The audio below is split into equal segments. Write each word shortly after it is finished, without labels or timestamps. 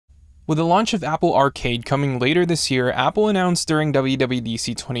With the launch of Apple Arcade coming later this year, Apple announced during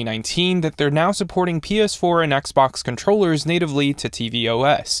WWDC 2019 that they're now supporting PS4 and Xbox controllers natively to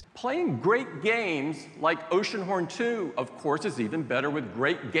tvOS. Playing great games like Oceanhorn 2, of course, is even better with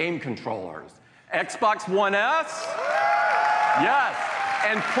great game controllers. Xbox One S? Yes.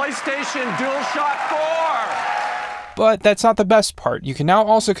 And PlayStation DualShock 4! But that's not the best part. You can now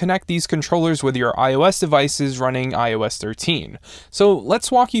also connect these controllers with your iOS devices running iOS 13. So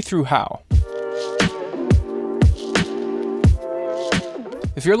let's walk you through how.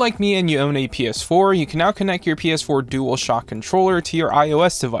 If you're like me and you own a PS4, you can now connect your PS4 Dualshock controller to your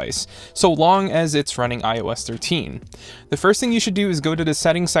iOS device, so long as it's running iOS 13. The first thing you should do is go to the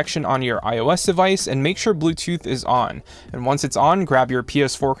settings section on your iOS device and make sure Bluetooth is on. And once it's on, grab your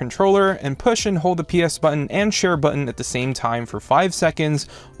PS4 controller and push and hold the PS button and share button at the same time for 5 seconds,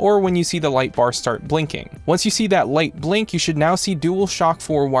 or when you see the light bar start blinking. Once you see that light blink, you should now see DualShock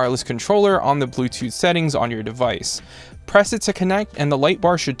 4 wireless controller on the Bluetooth settings on your device. Press it to connect and the light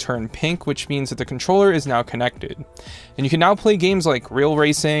bar should turn pink, which means that the controller is now connected. And you can now play games like Real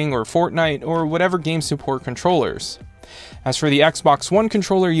Racing or Fortnite or whatever games support controllers. As for the Xbox One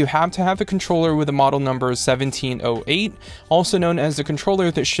controller, you have to have a controller with a model number 1708, also known as the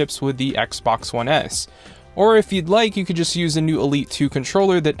controller that ships with the Xbox One S. Or if you'd like, you could just use the new Elite 2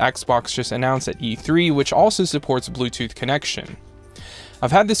 controller that Xbox just announced at E3, which also supports Bluetooth connection.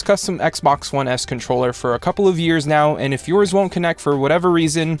 I've had this custom Xbox One S controller for a couple of years now, and if yours won't connect for whatever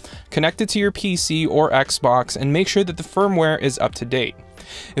reason, connect it to your PC or Xbox and make sure that the firmware is up to date.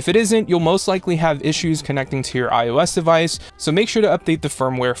 If it isn't, you'll most likely have issues connecting to your iOS device, so make sure to update the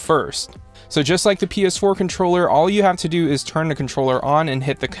firmware first. So just like the PS4 controller, all you have to do is turn the controller on and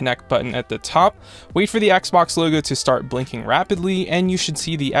hit the connect button at the top, wait for the Xbox logo to start blinking rapidly, and you should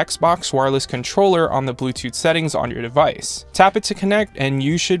see the Xbox wireless controller on the Bluetooth settings on your device. Tap it to connect and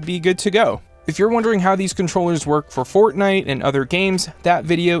you should be good to go. If you're wondering how these controllers work for Fortnite and other games, that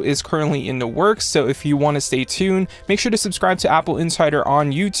video is currently in the works, so if you want to stay tuned, make sure to subscribe to AppleInsider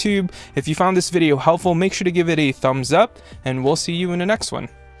on YouTube. If you found this video helpful, make sure to give it a thumbs up, and we'll see you in the next one.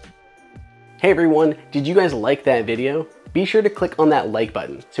 Hey everyone, did you guys like that video? Be sure to click on that like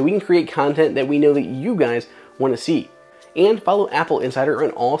button so we can create content that we know that you guys want to see. And follow AppleInsider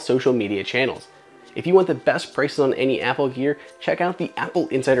on all social media channels. If you want the best prices on any Apple gear, check out the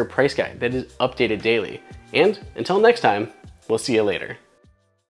AppleInsider price guide that is updated daily. And until next time, we'll see you later.